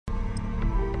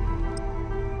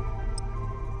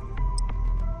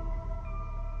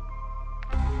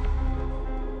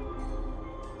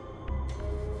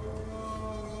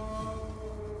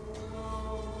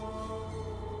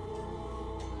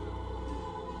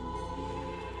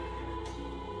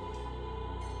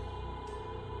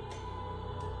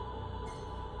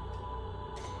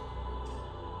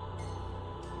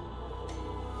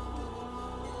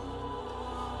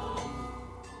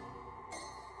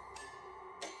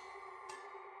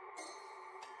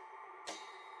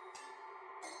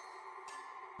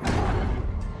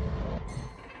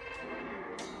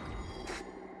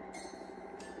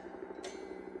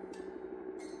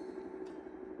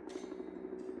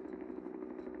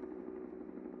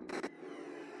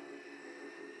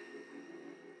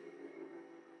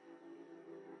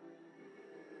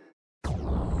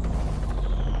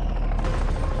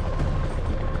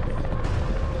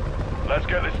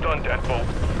get this done, Deadbolt.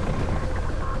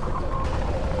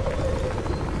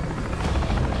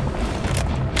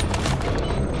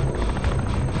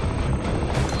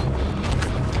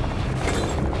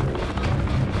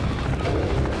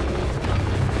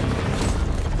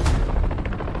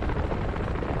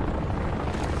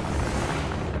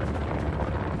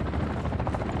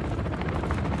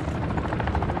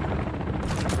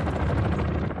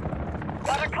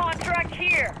 Got a contract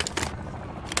here.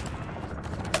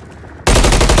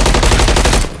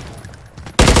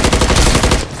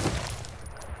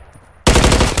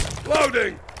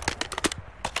 Loading!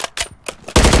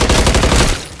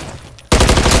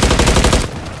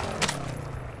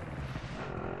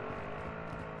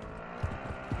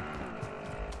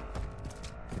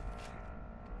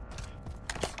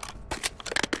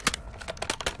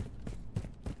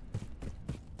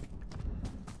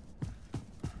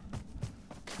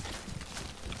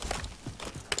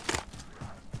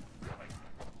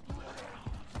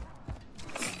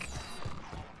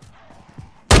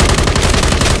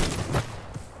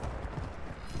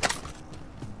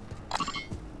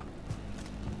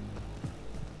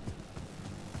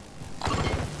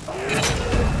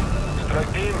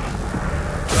 Strike team,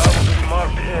 travel to the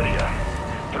marked area.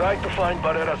 Try to find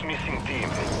Barrera's missing team.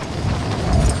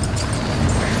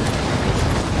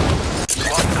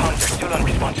 One contact still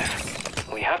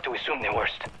unresponsive. We have to assume the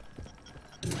worst.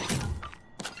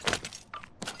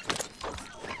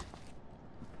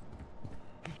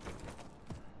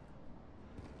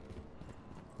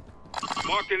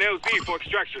 Marked an LZ for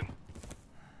extraction.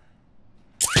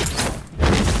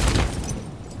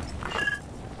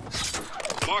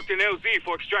 Marked an LZ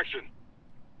for extraction.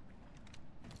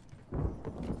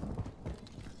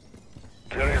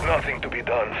 There is nothing to be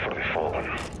done for the fallen.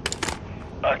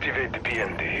 Activate the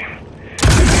PND.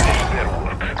 Finish their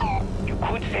work. You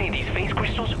could say these phase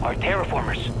crystals are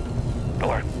terraformers.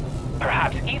 Or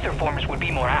perhaps ether formers would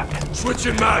be more apt.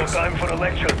 Switching mags! No time for a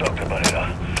lecture, Dr.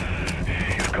 Barrera.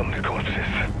 Here come the corpses.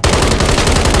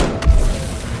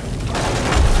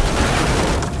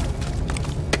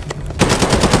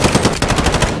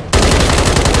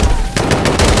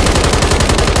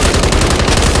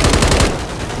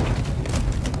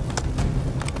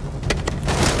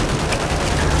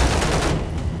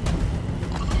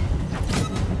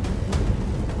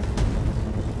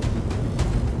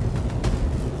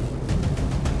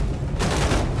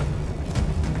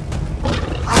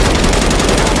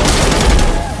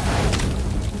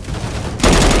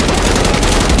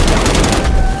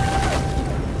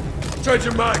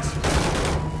 Changing mags!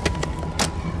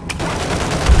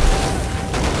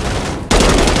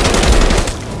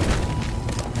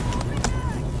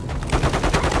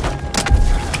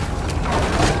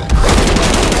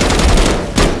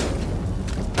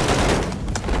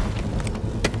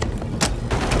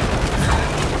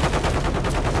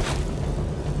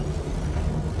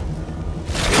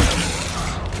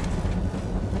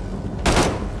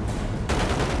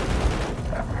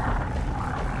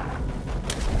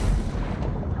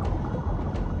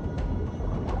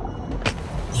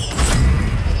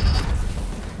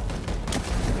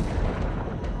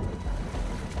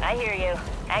 I hear you.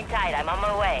 Hang tight, I'm on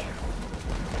my way.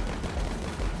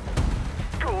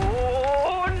 Hold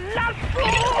on, I'm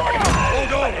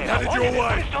headed your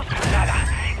way!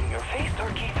 In your face,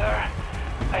 Turkey, sir.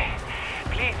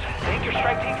 Please, thank your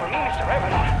strike team for me, Mr.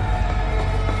 Reverend.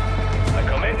 I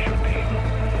commend you, team.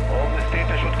 All the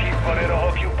data should keep Barrera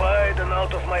occupied and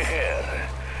out of my hair.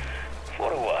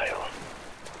 For a while.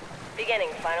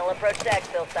 Beginning final approach to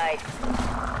exfil site.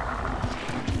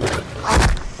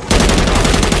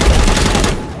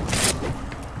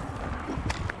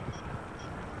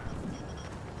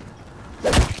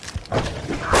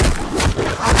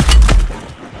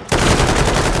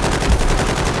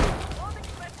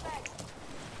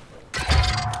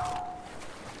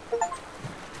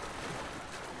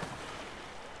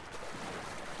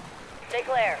 Stay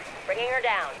clear. Bringing her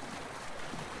down.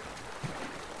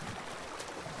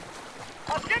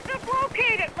 Objective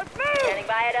located! Let's move! Standing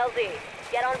by at LZ.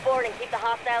 Get on board and keep the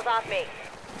hostiles off me.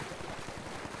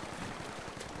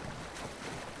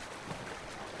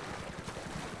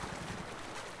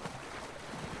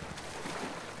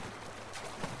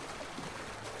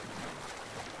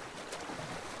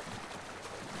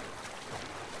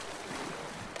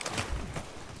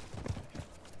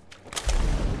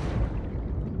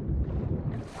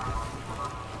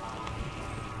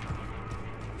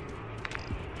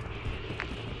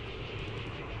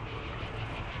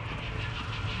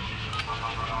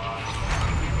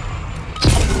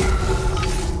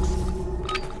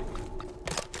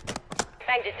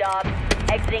 Banged it, dog.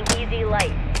 Exiting easy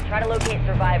light. Try to locate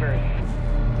survivors.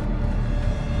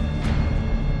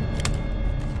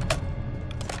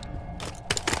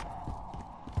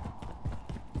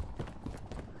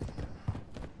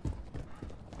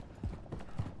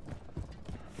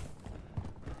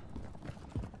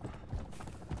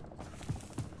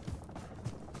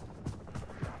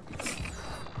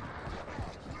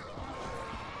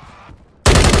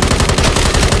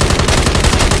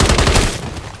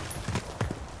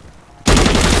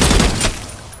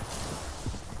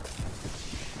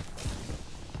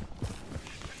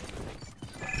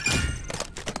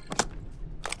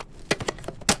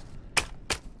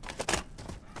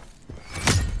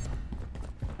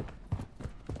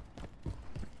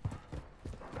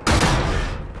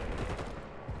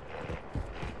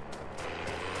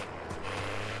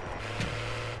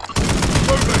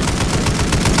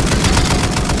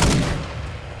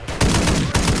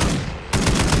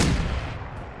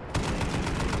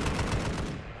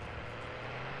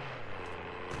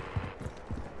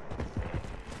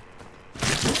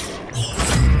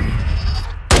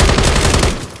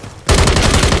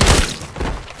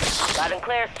 and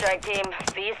clear, strike team.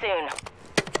 See you soon.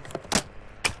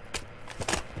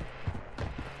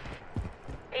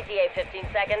 ETA 15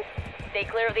 seconds. Stay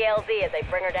clear of the LZ as they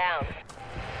bring her down.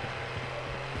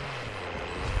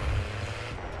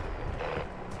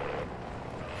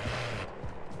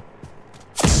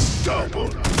 Double.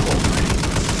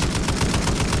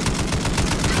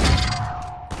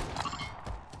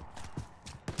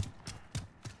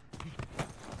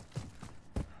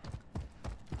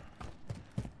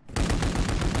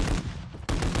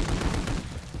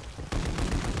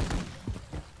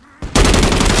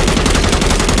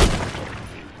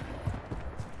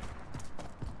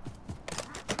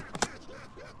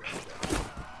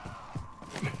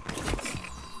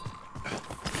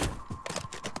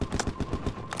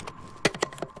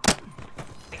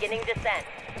 Beginning descent.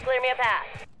 Clear me a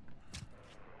path.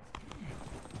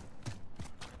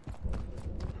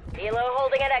 Helo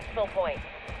holding at exfil point.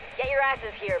 Get your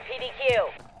asses here, PDQ.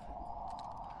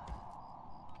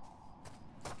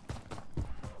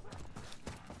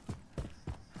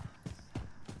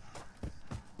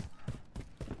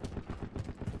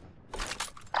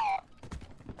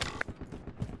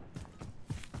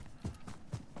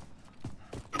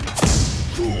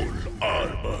 Full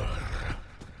armor.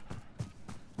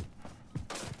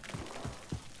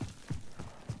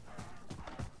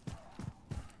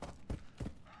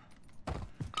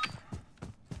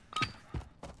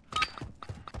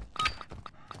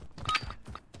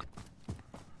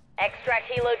 Extract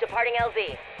helo departing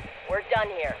LZ. We're done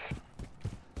here.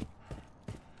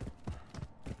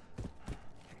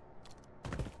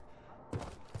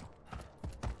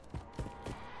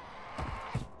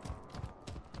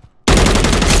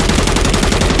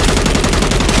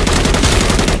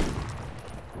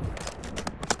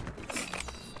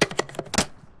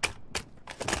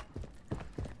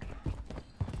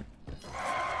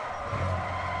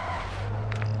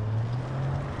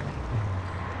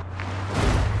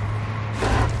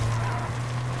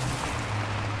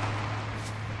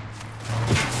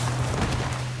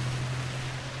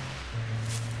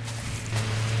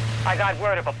 I got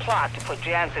word of a plot to put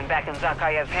Jansen back in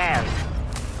Zakayev's hands.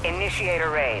 Initiate a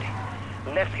raid.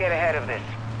 Let's get ahead of this.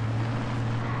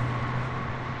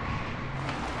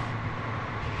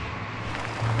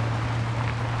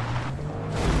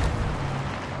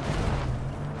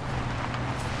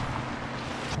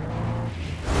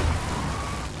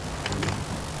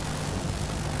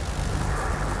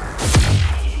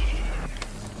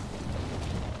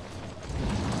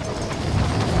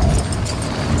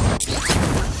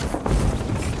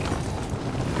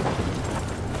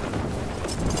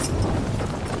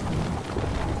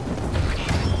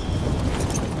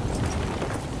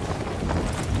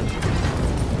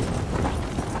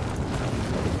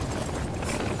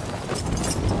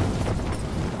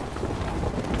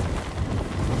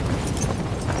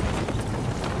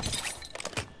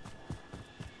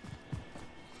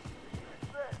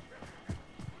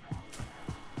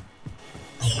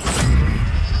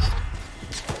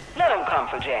 Let him come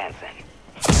for Jansen.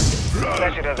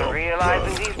 Fletcher doesn't realize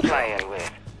who he's playing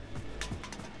with.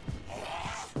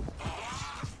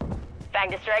 Back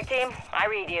to strike team. I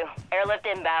read you. Airlift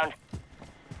inbound.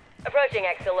 Approaching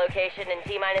exfil location in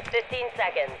T-minus 15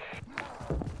 seconds.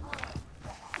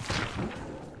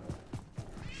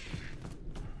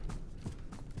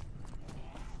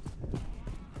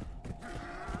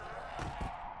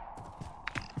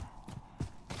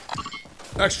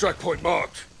 Extract point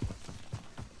marked.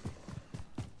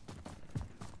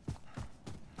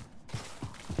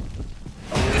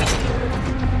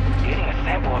 Getting a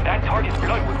sample of that target's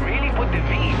blood would really put the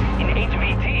V in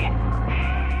HVT.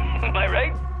 Am I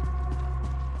right?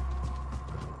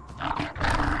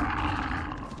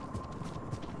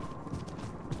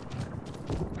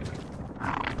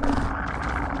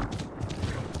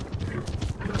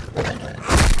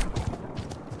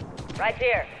 Right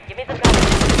here. Give me some cover.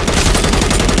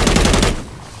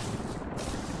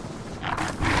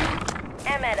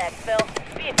 I'm at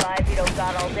exfil. Be advised you don't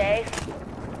got all day.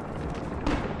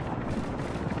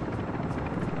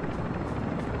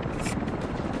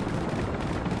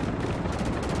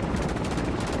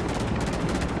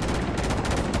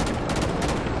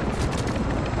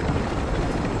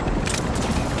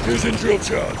 Using drill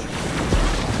charge.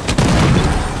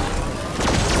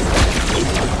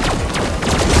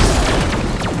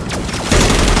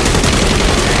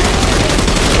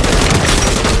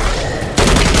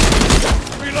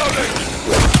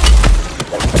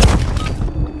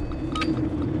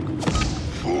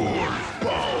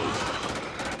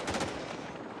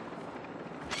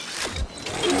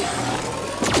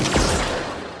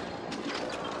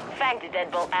 Fang to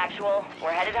deadbolt actual.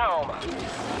 We're headed home.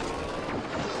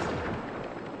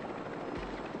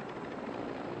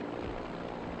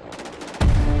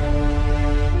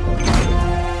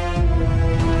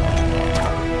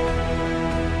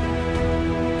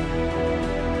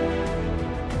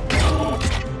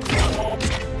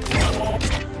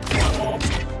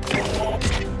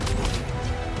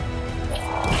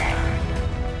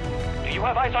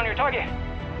 eyes on your target.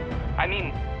 I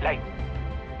mean, like,